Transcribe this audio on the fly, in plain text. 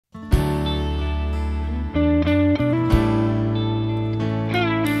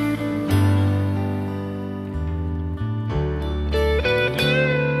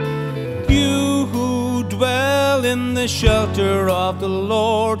in the shelter of the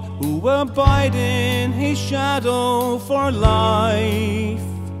Lord, who abide in his shadow for life.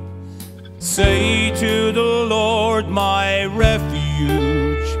 Say to the Lord, my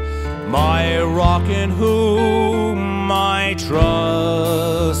refuge, my rock in whom I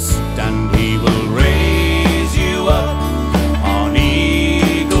trust, and he will raise you up on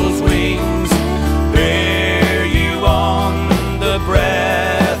eagle's wings, bear you on the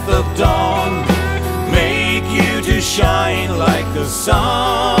breath of dawn, make you to shine like the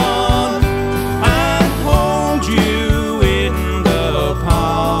sun, and hold you in the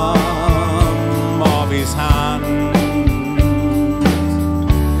palm of his hand.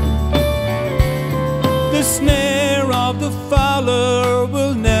 The snare of the fowler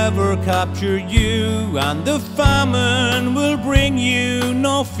will never capture you, and the famine will bring you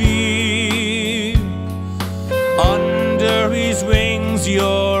no fear. Under his wings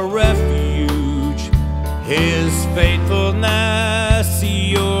your refuge, his faithfulness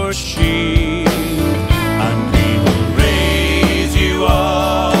your shield, and he will raise you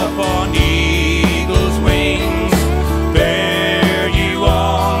up on eagle's wings, bear you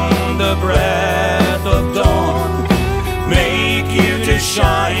on the breath of dawn, make you to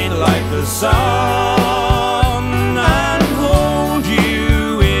shine like the sun, and hold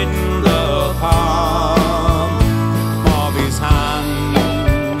you in the palm of his hand.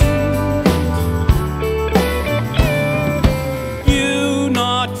 You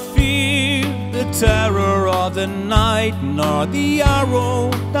not fear the terror of the night, nor the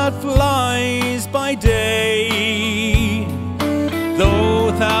arrow that flies by day.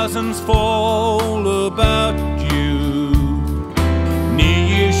 Though thousands fall about